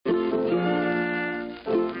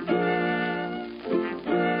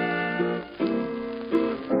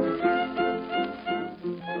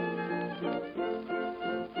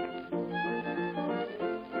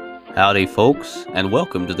Howdy, folks, and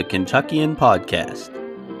welcome to the Kentuckian Podcast.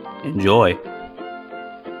 Enjoy.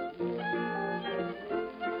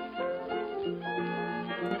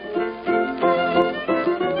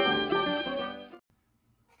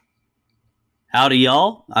 Howdy,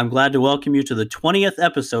 y'all. I'm glad to welcome you to the 20th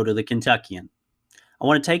episode of the Kentuckian. I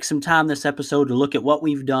want to take some time this episode to look at what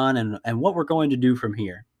we've done and what we're going to do from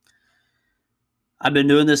here. I've been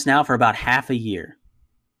doing this now for about half a year.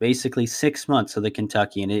 Basically 6 months of the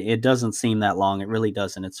Kentuckian. It doesn't seem that long. It really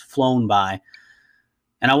doesn't. It's flown by.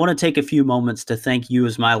 And I want to take a few moments to thank you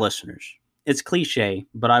as my listeners. It's cliche,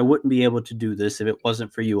 but I wouldn't be able to do this if it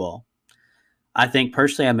wasn't for you all. I think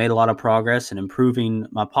personally I made a lot of progress in improving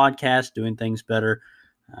my podcast, doing things better,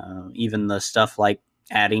 even the stuff like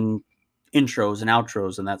adding intros and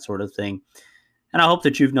outros and that sort of thing. And I hope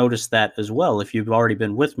that you've noticed that as well if you've already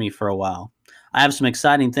been with me for a while. I have some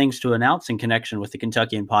exciting things to announce in connection with the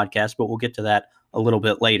Kentuckian Podcast, but we'll get to that a little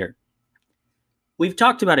bit later. We've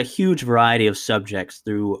talked about a huge variety of subjects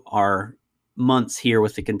through our months here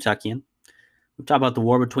with the Kentuckian. We've talked about the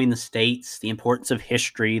war between the states, the importance of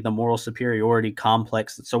history, the moral superiority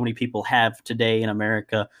complex that so many people have today in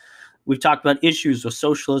America. We've talked about issues with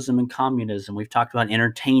socialism and communism. We've talked about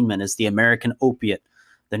entertainment as the American opiate,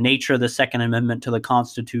 the nature of the Second Amendment to the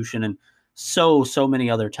Constitution, and so many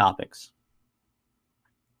other topics.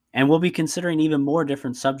 And we'll be considering even more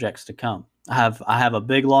different subjects to come. I have a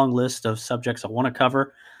big, long list of subjects I want to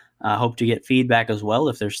cover. I hope to get feedback as well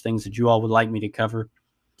if there's things that you all would like me to cover.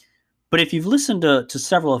 But if you've listened to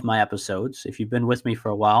several of my episodes, if you've been with me for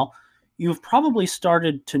a while, you've probably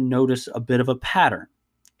started to notice a bit of a pattern.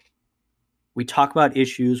 We talk about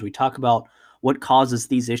issues. We talk about what causes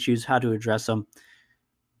these issues, how to address them.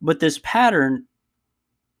 But this pattern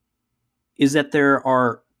is that there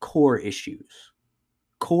are core issues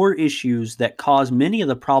that cause many of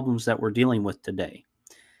the problems that we're dealing with today.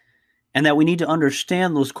 And that we need to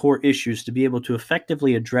understand those core issues to be able to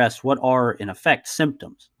effectively address what are, in effect,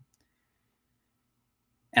 symptoms.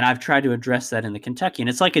 And I've tried to address that in the Kentuckian.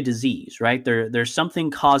 It's like a disease, right? There's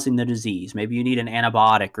something causing the disease. Maybe you need an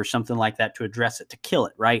antibiotic or something like that to address it, to kill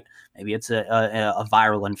it, right? Maybe it's a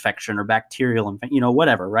viral infection or bacterial infection,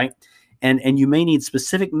 whatever, right? And you may need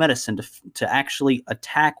specific medicine to actually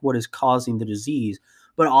attack what is causing the disease.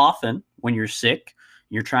 But often when you're sick,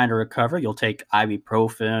 you're trying to recover, you'll take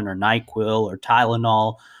ibuprofen or NyQuil or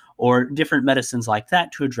Tylenol or different medicines like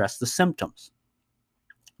that to address the symptoms.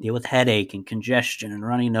 Deal with headache and congestion and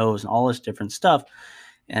runny nose and all this different stuff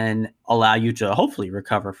and allow you to hopefully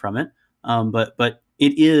recover from it. But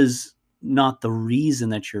it is not the reason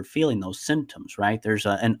that you're feeling those symptoms, right? There's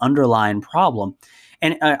an underlying problem.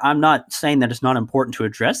 And I'm not saying that it's not important to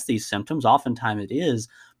address these symptoms. Oftentimes it is.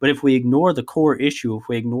 But if we ignore the core issue, if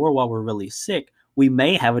we ignore why we're really sick, we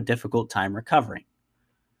may have a difficult time recovering.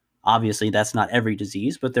 Obviously, that's not every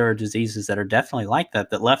disease, but there are diseases that are definitely like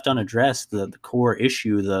that left unaddressed, the core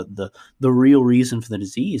issue, the real reason for the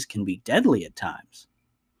disease can be deadly at times.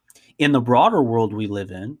 In the broader world we live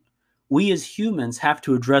in, we as humans have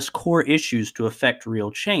to address core issues to affect real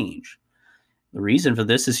change. The reason for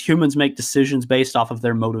this is humans make decisions based off of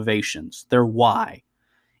their motivations, their why.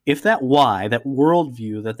 If that why, that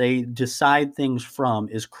worldview that they decide things from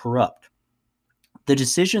is corrupt, the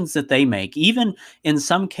decisions that they make, even in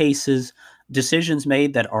some cases, decisions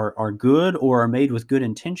made that are good or are made with good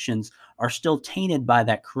intentions, are still tainted by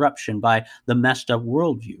that corruption, by the messed up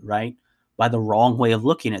worldview, right? By the wrong way of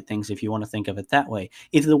looking at things, if you want to think of it that way.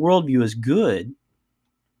 If the worldview is good,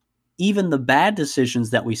 even the bad decisions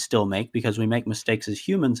that we still make, because we make mistakes as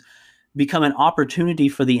humans, become an opportunity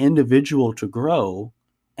for the individual to grow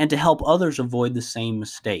and to help others avoid the same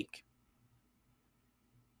mistake.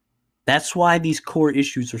 That's why these core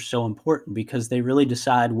issues are so important, because they really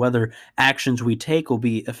decide whether actions we take will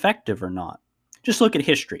be effective or not. Just look at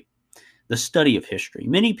history, the study of history.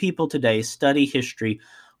 Many people today study history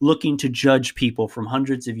looking to judge people from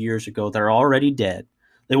hundreds of years ago that are already dead.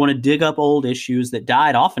 They want to dig up old issues that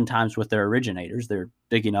died oftentimes with their originators. They're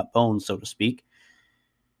digging up bones, so to speak.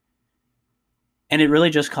 And it really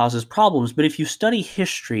just causes problems. But if you study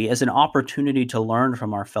history as an opportunity to learn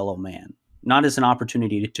from our fellow man, not as an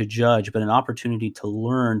opportunity to judge, but an opportunity to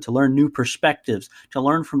learn new perspectives, to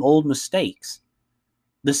learn from old mistakes,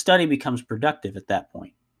 the study becomes productive at that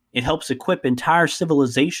point. It helps equip entire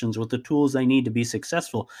civilizations with the tools they need to be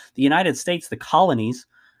successful. The United States, the colonies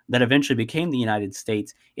that eventually became the United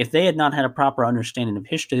States, if they had not had a proper understanding of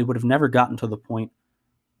history, they would have never gotten to the point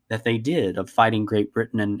that they did of fighting Great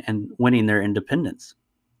Britain and winning their independence.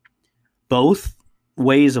 Both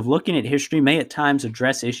ways of looking at history may at times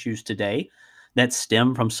address issues today that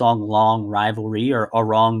stem from some long rivalry or a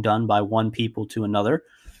wrong done by one people to another.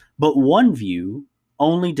 But one view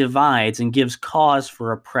only divides and gives cause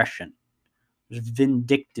for oppression. There's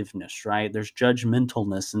vindictiveness, right? There's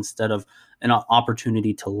judgmentalness instead of an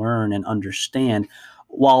opportunity to learn and understand,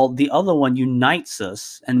 while the other one unites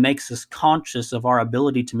us and makes us conscious of our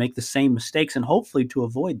ability to make the same mistakes and hopefully to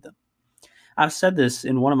avoid them. I've said this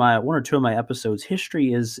in one or two of my episodes.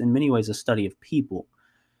 History is in many ways a study of people,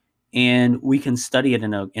 and we can study it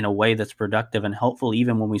in a way that's productive and helpful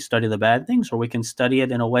even when we study the bad things, or we can study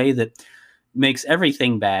it in a way that makes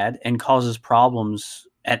everything bad and causes problems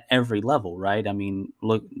at every level, right? I mean,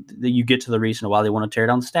 look, you get to the reason why they want to tear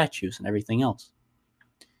down statues and everything else.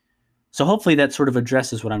 So hopefully that sort of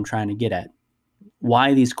addresses what I'm trying to get at.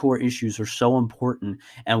 Why these core issues are so important,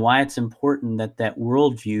 and why it's important that that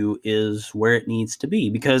worldview is where it needs to be,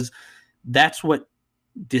 because that's what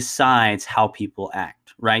decides how people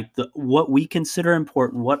act, right? What we consider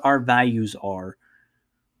important, what our values are,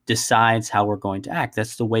 decides how we're going to act.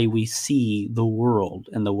 That's the way we see the world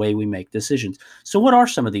and the way we make decisions. So what are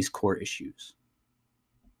some of these core issues?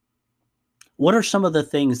 What are some of the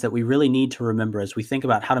things that we really need to remember as we think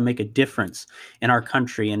about how to make a difference in our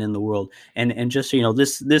country and in the world? And just so you know,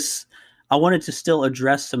 this I wanted to still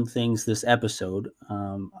address some things this episode,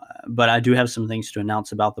 but I do have some things to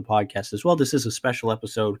announce about the podcast as well. This is a special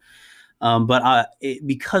episode,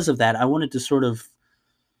 because of that, I wanted to sort of,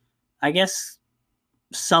 I guess,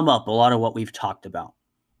 sum up a lot of what we've talked about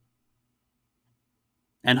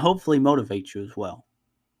and hopefully motivate you as well.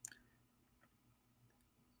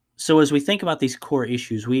 So as we think about these core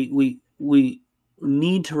issues, we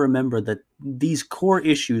need to remember that these core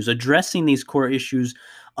issues, addressing these core issues,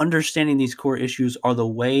 understanding these core issues, are the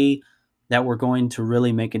way that we're going to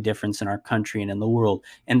really make a difference in our country and in the world.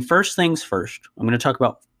 And first things first, I'm going to talk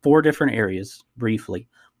about 4 different areas briefly.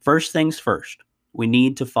 First things first, we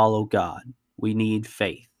need to follow God. We need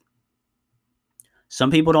faith.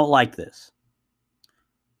 Some people don't like this,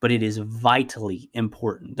 but it is vitally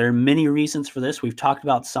important. There are many reasons for this. We've talked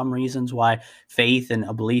about some reasons why faith and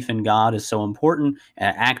a belief in God is so important,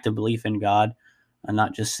 an active belief in God, and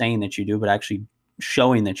not just saying that you do, but actually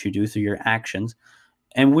showing that you do through your actions.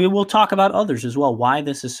 And we will talk about others as well, why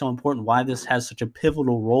this is so important, why this has such a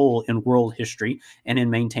pivotal role in world history and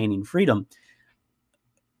in maintaining freedom.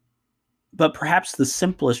 But perhaps the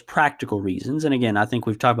simplest practical reasons, and again, I think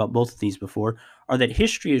we've talked about both of these before, are that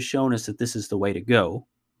history has shown us that this is the way to go.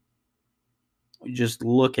 Just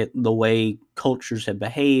look at the way cultures have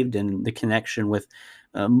behaved and the connection with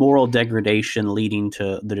moral degradation leading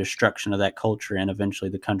to the destruction of that culture and eventually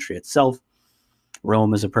the country itself.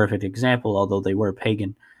 Rome is a perfect example, although they were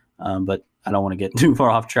pagan. But I don't want to get too far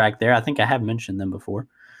off track there. I think I have mentioned them before.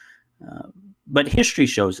 But history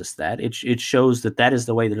shows us that. It shows that that is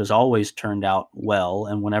the way that has always turned out well.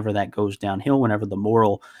 And whenever that goes downhill, whenever the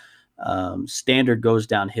moral standard goes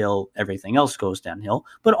downhill, everything else goes downhill.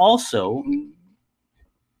 But also,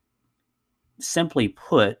 simply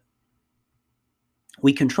put,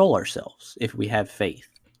 we control ourselves if we have faith,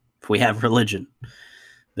 if we have religion.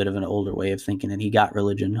 Bit of an older way of thinking, and he got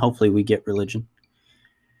religion. Hopefully we get religion.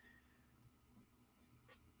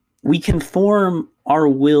 We conform our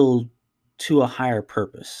will to a higher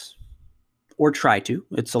purpose, or try to.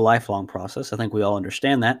 It's a lifelong process. I think we all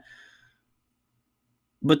understand that.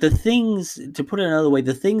 But the things, to put it another way,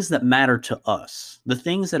 the things that matter to us, the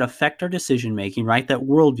things that affect our decision making, right, that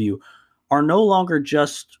worldview, are no longer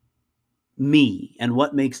just me and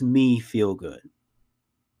what makes me feel good.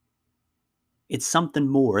 It's something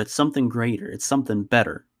more. It's something greater. It's something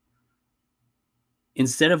better.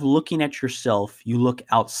 Instead of looking at yourself, you look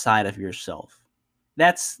outside of yourself.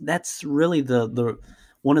 That's really the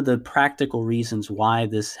one of the practical reasons why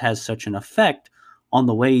this has such an effect on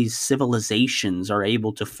the way civilizations are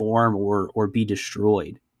able to form or be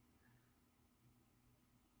destroyed.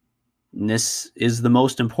 And this is the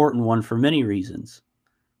most important one for many reasons.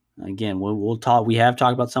 Again, we have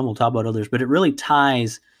talked about some, we'll talk about others, but it really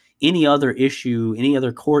ties any other issue, any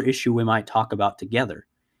other core issue we might talk about together.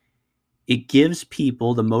 It gives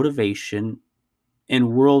people the motivation and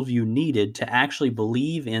worldview needed to actually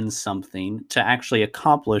believe in something, to actually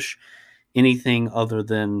accomplish anything other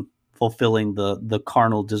than fulfilling the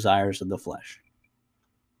carnal desires of the flesh.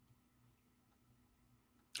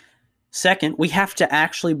 Second, we have to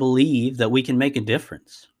actually believe that we can make a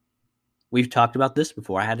difference. We've talked about this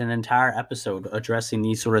before. I had an entire episode addressing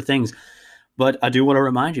these sort of things. But I do want to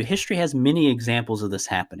remind you, history has many examples of this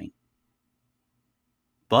happening.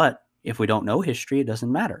 But if we don't know history, it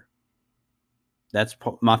doesn't matter. That's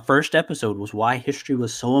my first episode, was why history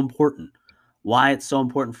was so important. Why it's so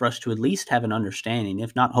important for us to at least have an understanding,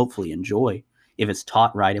 if not hopefully enjoy, if it's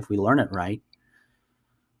taught right, if we learn it right.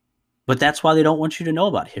 But that's why they don't want you to know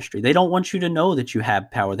about history. They don't want you to know that you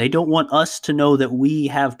have power. They don't want us to know that we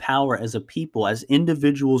have power as a people, as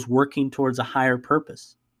individuals working towards a higher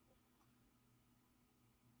purpose.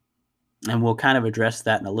 And we'll kind of address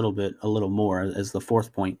that in a little more as the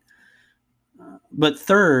fourth point. But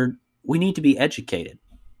third, we need to be educated.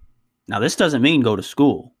 Now, this doesn't mean go to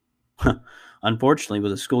school. Unfortunately,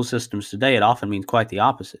 with the school systems today, it often means quite the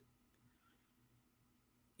opposite.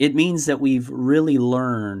 It means that we've really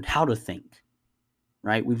learned how to think,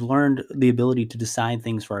 right? We've learned the ability to decide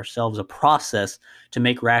things for ourselves, a process to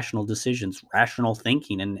make rational decisions, rational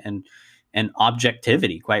thinking, and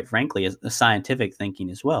objectivity, quite frankly, as scientific thinking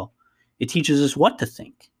as well. It teaches us what to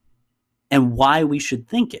think and why we should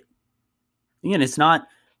think it. Again, it's not,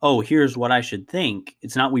 oh, here's what I should think.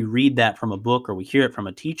 It's not we read that from a book or we hear it from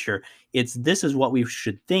a teacher. It's this is what we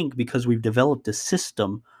should think because we've developed a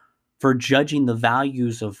system for judging the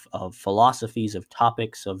values of philosophies, of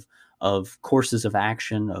topics, of courses of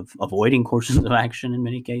action, of avoiding courses of action in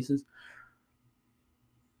many cases.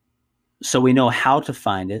 So we know how to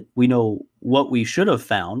find it. We know what we should have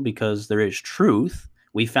found because there is truth.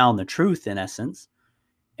 We found the truth in essence.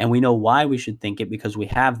 And we know why we should think it because we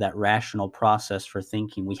have that rational process for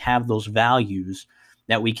thinking. We have those values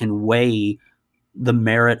that we can weigh the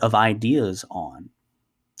merit of ideas on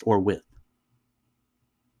or with.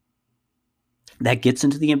 That gets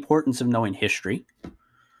into the importance of knowing history.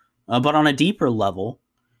 But on a deeper level,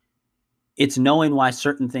 it's knowing why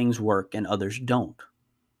certain things work and others don't.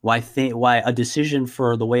 Why a decision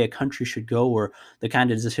for the way a country should go or the kind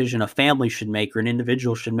of decision a family should make or an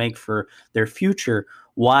individual should make for their future,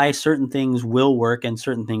 why certain things will work and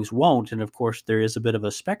certain things won't. And of course, there is a bit of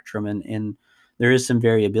a spectrum and there is some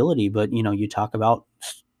variability, but you talk about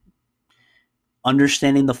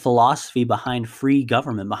understanding the philosophy behind free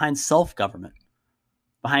government, behind self-government,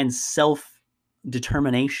 behind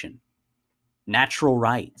self-determination, natural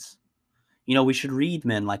rights. We should read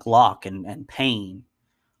men like Locke and Paine,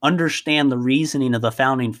 understand the reasoning of the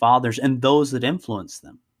founding fathers and those that influenced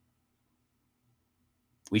them.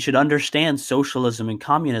 We should understand socialism and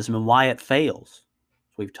communism and why it fails,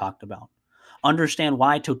 as we've talked about. Understand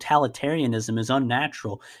why totalitarianism is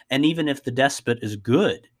unnatural, and even if the despot is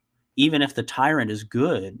good, even if the tyrant is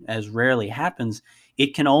good, as rarely happens,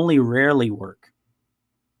 it can only rarely work,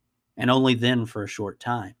 and only then for a short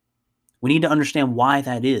time. We need to understand why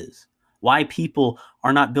that is. Why people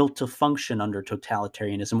are not built to function under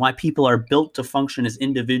totalitarianism, why people are built to function as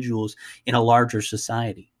individuals in a larger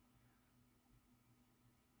society.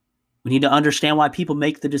 We need to understand why people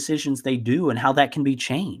make the decisions they do and how that can be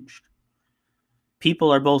changed.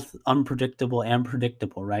 People are both unpredictable and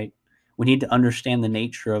predictable, right? We need to understand the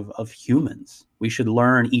nature of humans. We should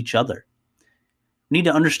learn each other. We need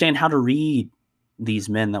to understand how to read these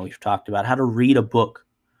men that we've talked about, how to read a book,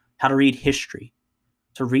 how to read history,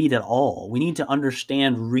 to read at all. We need to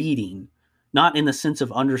understand reading, not in the sense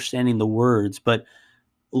of understanding the words, but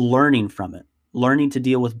learning from it, learning to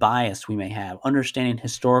deal with bias we may have, understanding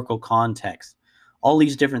historical context, all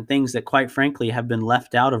these different things that, quite frankly, have been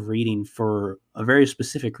left out of reading for a very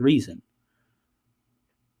specific reason.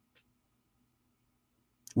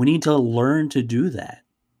 We need to learn to do that.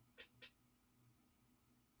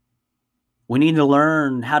 We need to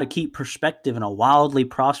learn how to keep perspective in a wildly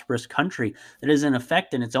prosperous country that is in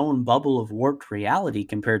effect in its own bubble of warped reality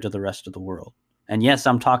compared to the rest of the world. And yes,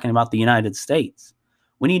 I'm talking about the United States.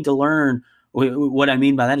 We need to learn. What I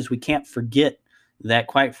mean by that is we can't forget that,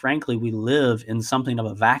 quite frankly, we live in something of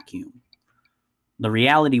a vacuum. The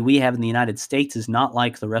reality we have in the United States is not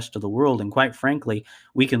like the rest of the world. And quite frankly,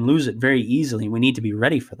 we can lose it very easily. We need to be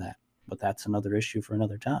ready for that. But that's another issue for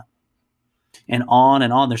another time. And on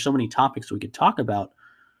and on. There's so many topics we could talk about.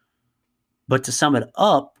 But to sum it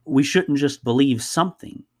up, we shouldn't just believe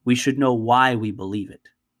something. We should know why we believe it.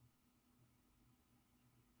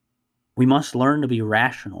 We must learn to be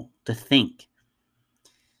rational, to think.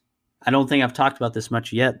 I don't think I've talked about this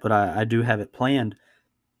much yet, but I do have it planned.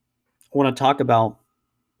 I want to talk about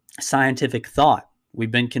scientific thought.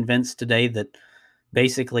 We've been convinced today that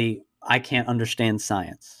basically I can't understand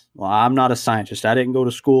science. Well, I'm not a scientist. I didn't go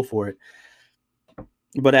to school for it.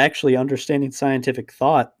 But actually understanding scientific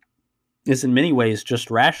thought is in many ways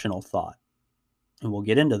just rational thought. And we'll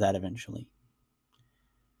get into that eventually.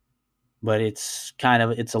 But it's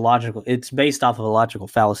based off of a logical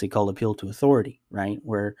fallacy called appeal to authority, right?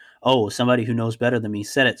 Where, somebody who knows better than me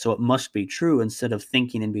said it, so it must be true, instead of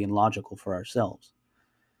thinking and being logical for ourselves.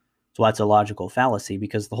 So that's a logical fallacy,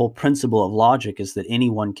 because the whole principle of logic is that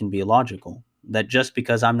anyone can be logical. That just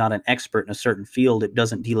because I'm not an expert in a certain field, it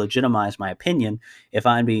doesn't delegitimize my opinion if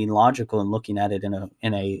I'm being logical and looking at it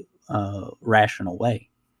in a rational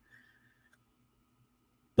way.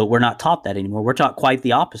 But we're not taught that anymore. We're taught quite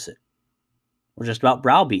the opposite. We're just about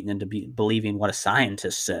browbeaten into believing what a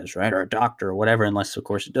scientist says, right? Or a doctor or whatever, unless, of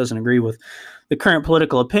course, it doesn't agree with the current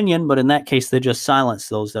political opinion. But in that case, they just silence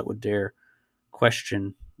those that would dare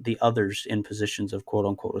question the others in positions of quote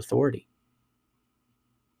unquote authority.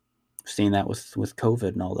 Seeing that with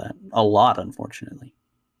COVID and all that. A lot, unfortunately.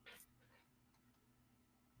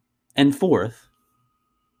 And fourth,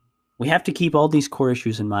 we have to keep all these core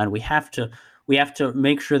issues in mind. We have to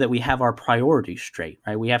make sure that we have our priorities straight,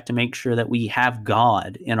 right? We have to make sure that we have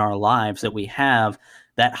God in our lives, that we have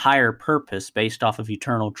that higher purpose based off of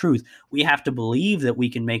eternal truth. We have to believe that we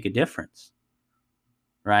can make a difference,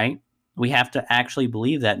 right? We have to actually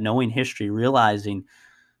believe that, knowing history, realizing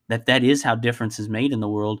that that is how difference is made in the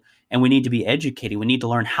world. And we need to be educated. We need to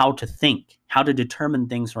learn how to think, how to determine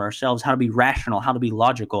things for ourselves, how to be rational, how to be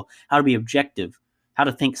logical, how to be objective, how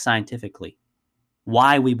to think scientifically,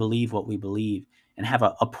 why we believe what we believe, and have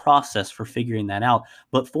a process for figuring that out.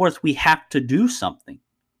 But fourth, we have to do something.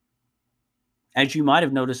 As you might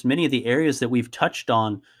have noticed, many of the areas that we've touched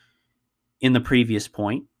on in the previous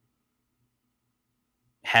point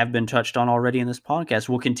have been touched on already in this podcast.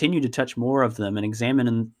 We'll continue to touch more of them and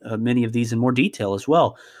examine many of these in more detail as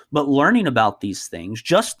well. But learning about these things,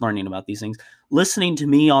 just learning about these things, listening to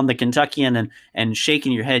me on the Kentuckian and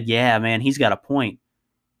shaking your head, yeah, man, he's got a point,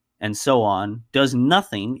 and so on, does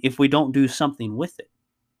nothing if we don't do something with it.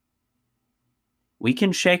 We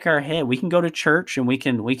can shake our head. We can go to church and we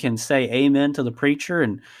can say amen to the preacher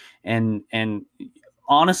and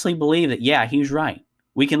honestly believe that, yeah, he's right.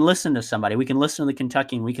 We can listen to somebody. We can listen to the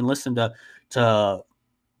Kentuckian. We can listen to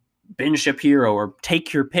Ben Shapiro or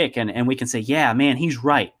take your pick, and we can say, yeah, man, he's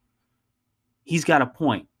right. He's got a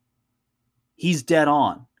point. He's dead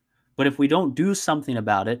on. But if we don't do something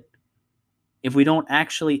about it, if we don't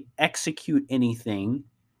actually execute anything,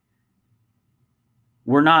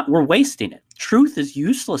 we're wasting it. Truth is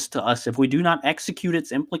useless to us if we do not execute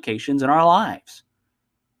its implications in our lives.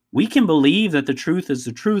 We can believe that the truth is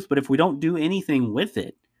the truth, but if we don't do anything with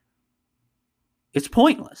it, it's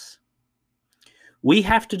pointless. We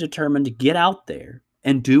have to determine to get out there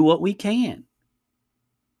and do what we can.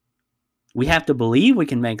 We have to believe we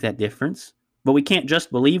can make that difference, but we can't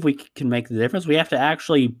just believe we can make the difference. We have to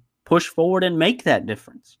actually push forward and make that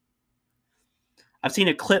difference. I've seen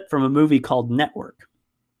a clip from a movie called Network.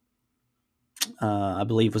 I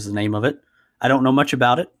believe was the name of it. I don't know much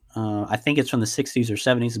about it. I think it's from the 60s or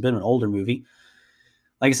 70s. It's been an older movie.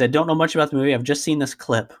 Like I said, don't know much about the movie. I've just seen this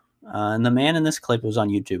clip. And the man in this clip was on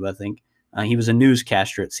YouTube, I think. He was a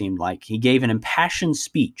newscaster, it seemed like. He gave an impassioned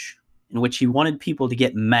speech in which he wanted people to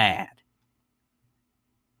get mad.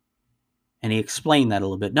 And he explained that a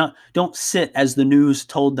little bit. No, don't sit as the news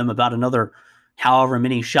told them about another however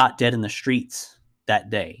many shot dead in the streets that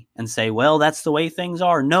day and say, well, that's the way things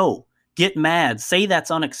are. No, get mad. Say that's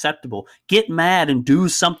unacceptable. Get mad and do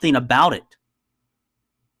something about it.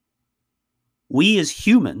 We as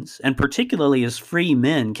humans, and particularly as free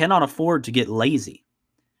men, cannot afford to get lazy,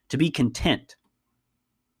 to be content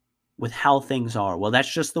with how things are. Well,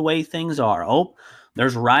 that's just the way things are. Oh,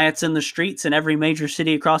 there's riots in the streets in every major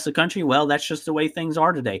city across the country. Well, that's just the way things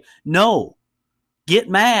are today. No, get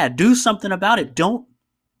mad. Do something about it. Don't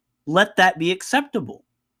let that be acceptable.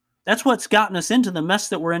 That's what's gotten us into the mess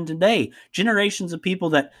that we're in today. Generations of people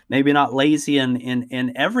that maybe not lazy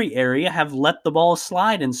in every area have let the ball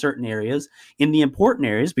slide in certain areas, in the important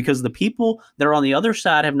areas, because the people that are on the other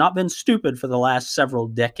side have not been stupid for the last several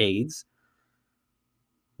decades.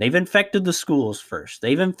 They've infected the schools first.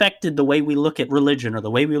 They've infected the way we look at religion or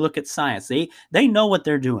the way we look at science. They know what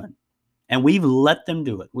they're doing, and we've let them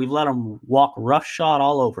do it. We've let them walk roughshod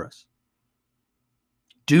all over us.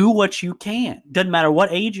 Do what you can. Doesn't matter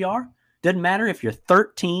what age you are. Doesn't matter if you're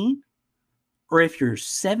 13 or if you're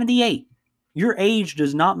 78. Your age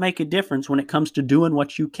does not make a difference when it comes to doing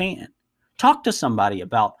what you can. Talk to somebody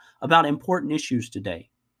about important issues today.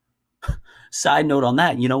 Side note on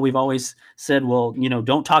that, we've always said, well,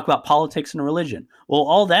 don't talk about politics and religion. Well,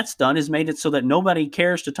 all that's done is made it so that nobody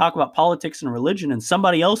cares to talk about politics and religion, and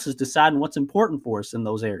somebody else is deciding what's important for us in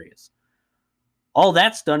those areas. All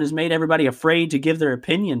that's done is made everybody afraid to give their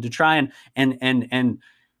opinion, to try and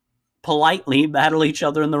politely battle each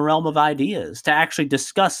other in the realm of ideas, to actually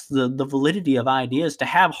discuss the validity of ideas, to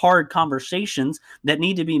have hard conversations that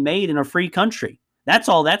need to be made in a free country. That's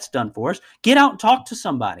all that's done for us. Get out and talk to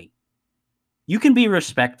somebody. You can be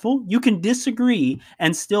respectful. You can disagree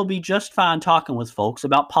and still be just fine talking with folks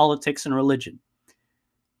about politics and religion.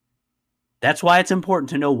 That's why it's important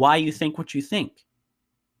to know why you think what you think.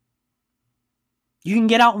 You can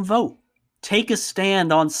get out and vote. Take a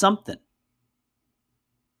stand on something.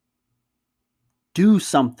 Do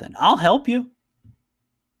something. I'll help you.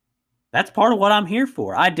 That's part of what I'm here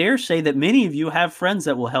for. I dare say that many of you have friends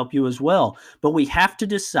that will help you as well. But we have to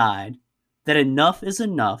decide that enough is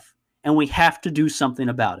enough, and we have to do something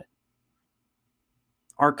about it.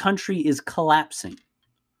 Our country is collapsing.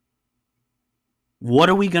 What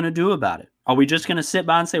are we going to do about it? Are we just going to sit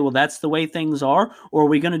by and say, well, that's the way things are? Or are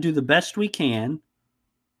we going to do the best we can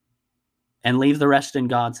and leave the rest in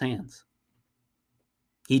God's hands?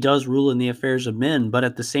 He does rule in the affairs of men, but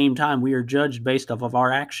at the same time, we are judged based off of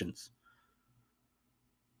our actions.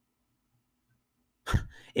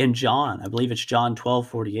 In John, I believe it's John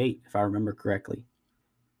 12:48, if I remember correctly,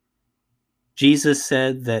 Jesus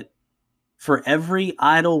said that for every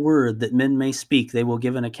idle word that men may speak, they will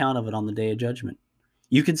give an account of it on the day of judgment.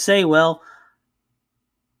 You could say, well,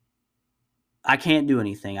 I can't do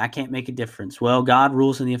anything. I can't make a difference. Well, God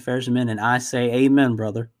rules in the affairs of men, and I say, amen,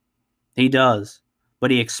 brother. He does.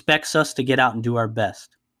 But he expects us to get out and do our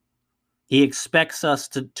best. He expects us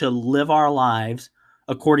to live our lives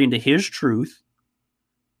according to his truth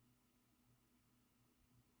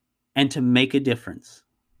and to make a difference.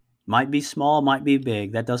 Might be small, might be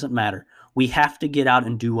big. That doesn't matter. We have to get out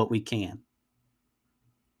and do what we can.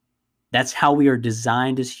 That's how we are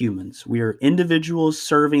designed as humans. We are individuals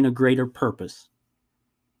serving a greater purpose.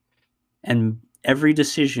 And every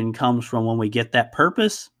decision comes from when we get that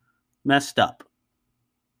purpose messed up.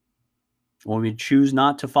 When we choose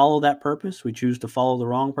not to follow that purpose, we choose to follow the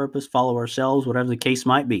wrong purpose, follow ourselves, whatever the case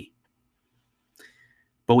might be.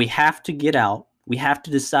 But we have to get out. We have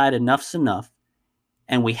to decide enough's enough,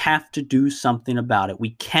 and we have to do something about it.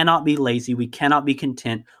 We cannot be lazy. We cannot be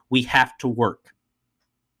content. We have to work.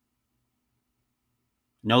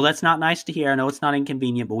 No, that's not nice to hear. I know it's not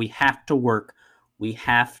inconvenient, but we have to work. We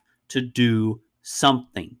have to do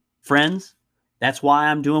something. Friends, that's why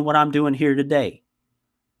I'm doing what I'm doing here today.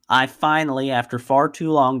 I finally, after far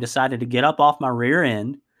too long, decided to get up off my rear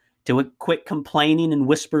end, to quit complaining in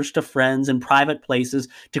whispers to friends in private places,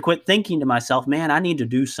 to quit thinking to myself, man, I need to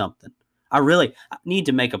do something. I need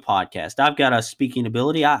to make a podcast. I've got a speaking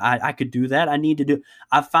ability. I could do that.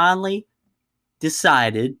 I finally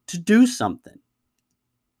decided to do something.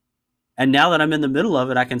 And now that I'm in the middle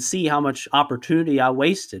of it, I can see how much opportunity I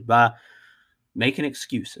wasted by making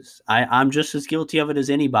excuses. I'm just as guilty of it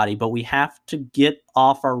as anybody, but we have to get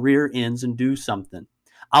off our rear ends and do something.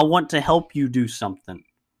 I want to help you do something.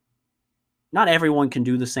 Not everyone can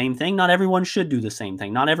do the same thing. Not everyone should do the same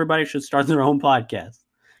thing. Not everybody should start their own podcast.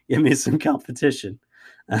 Give me some competition.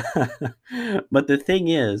 But the thing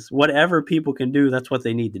is, whatever people can do, that's what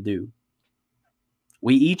they need to do.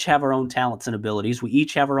 We each have our own talents and abilities. We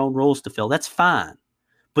each have our own roles to fill. That's fine.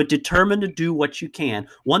 But determine to do what you can.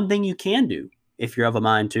 One thing you can do, if you're of a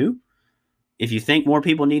mind to, if you think more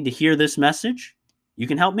people need to hear this message, you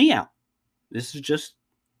can help me out. This is just,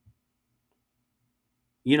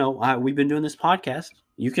 we've been doing this podcast.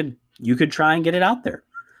 You could try and get it out there.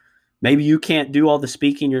 Maybe you can't do all the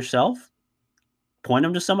speaking yourself. Point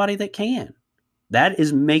them to somebody that can. That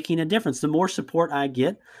is making a difference. The more support I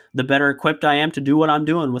get, the better equipped I am to do what I'm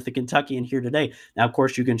doing with the Kentuckian here today. Now, of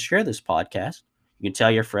course, you can share this podcast. You can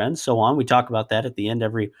tell your friends, so on. We talk about that at the end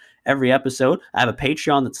every episode. I have a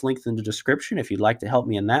Patreon that's linked in the description if you'd like to help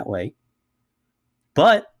me in that way.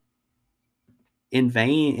 But in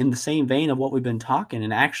the same vein of what we've been talking,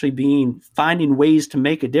 and actually finding ways to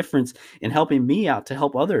make a difference in helping me out to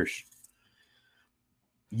help others.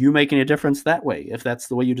 You making a difference that way, if that's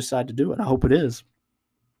the way you decide to do it. I hope it is.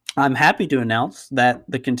 I'm happy to announce that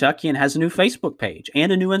the Kentuckian has a new Facebook page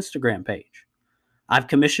and a new Instagram page. I've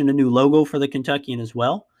commissioned a new logo for the Kentuckian as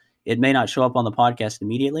well. It may not show up on the podcast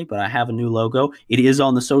immediately, but I have a new logo. It is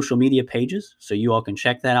on the social media pages, so you all can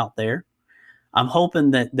check that out there. I'm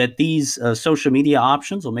hoping that these social media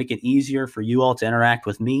options will make it easier for you all to interact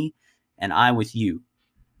with me and I with you.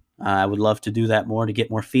 I would love to do that more, to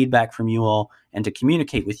get more feedback from you all and to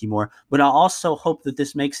communicate with you more. But I also hope that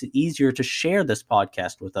this makes it easier to share this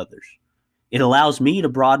podcast with others. It allows me to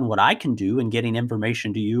broaden what I can do in getting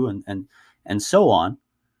information to you and so on.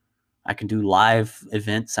 I can do live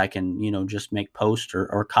events. I can, just make posts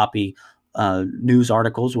or copy news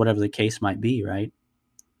articles, whatever the case might be, right?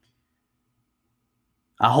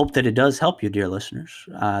 I hope that it does help you, dear listeners.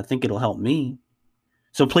 I think it'll help me.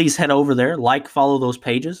 So please head over there, follow those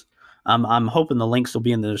pages. I'm hoping the links will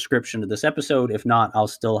be in the description of this episode. If not, I'll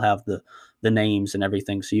still have the names and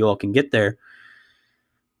everything so you all can get there.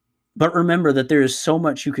 But remember that there is so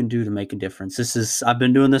much you can do to make a difference. I've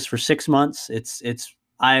been doing this for 6 months.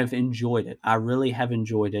 I've enjoyed it. I really have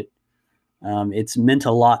enjoyed it. It's meant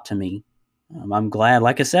a lot to me. I'm glad.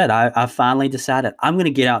 Like I said, I finally decided I'm going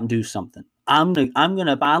to get out and do something. I'm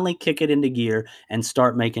gonna finally kick it into gear and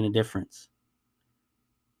start making a difference.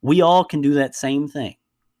 We all can do that same thing.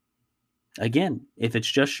 Again, if it's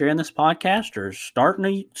just sharing this podcast or starting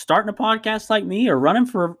a podcast like me or running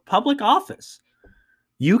for public office,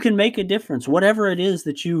 you can make a difference. Whatever it is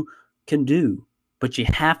that you can do, but you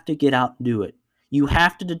have to get out and do it. You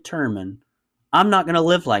have to determine, I'm not going to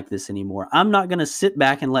live like this anymore. I'm not going to sit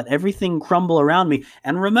back and let everything crumble around me.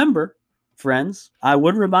 And remember, friends, I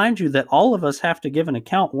would remind you that all of us have to give an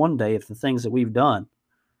account one day of the things that we've done.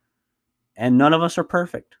 And none of us are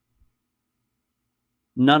perfect.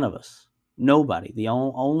 None of us. Nobody. The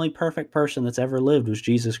only perfect person that's ever lived was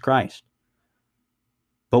Jesus Christ.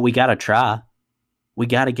 But we got to try. We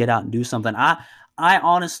got to get out and do something. I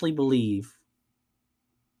honestly believe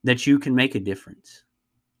that you can make a difference.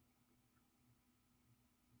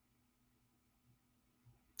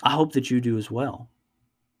 I hope that you do as well.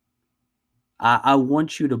 I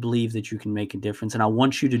want you to believe that you can make a difference, and I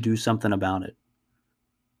want you to do something about it.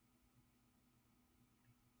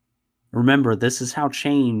 Remember, this is how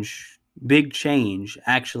big change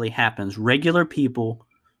actually happens. Regular people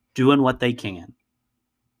doing what they can.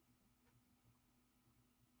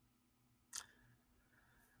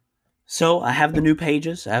 So I have the new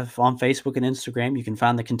pages. I have on Facebook and Instagram. You can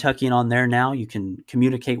find the Kentuckian on there now. You can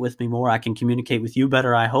communicate with me more. I can communicate with you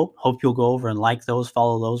better, I hope. Hope you'll go over and like those,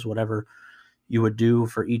 follow those, whatever you would do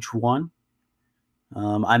for each one.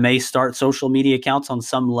 I may start social media accounts on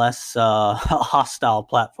some less hostile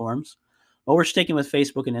platforms, but we're sticking with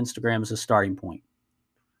Facebook and Instagram as a starting point.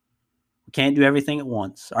 We can't do everything at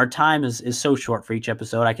once. Our time is so short for each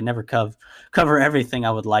episode. I can never cover everything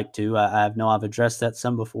I would like to. I've addressed that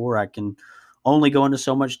some before. I can only go into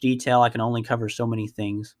so much detail. I can only cover so many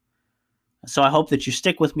things. So I hope that you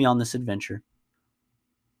stick with me on this adventure.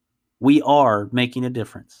 We are making a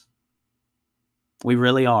difference. We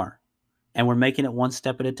really are. And we're making it one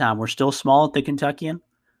step at a time. We're still small at the Kentuckian,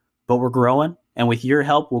 but we're growing. And with your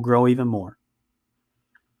help, we'll grow even more.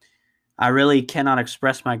 I really cannot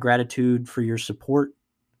express my gratitude for your support.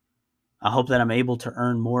 I hope that I'm able to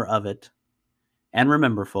earn more of it. And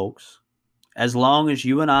remember, folks, as long as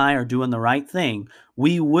you and I are doing the right thing,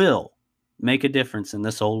 we will make a difference in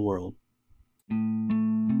this old world.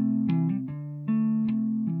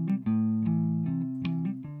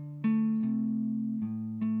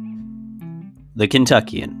 The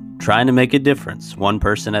Kentuckian, trying to make a difference one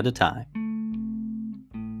person at a time.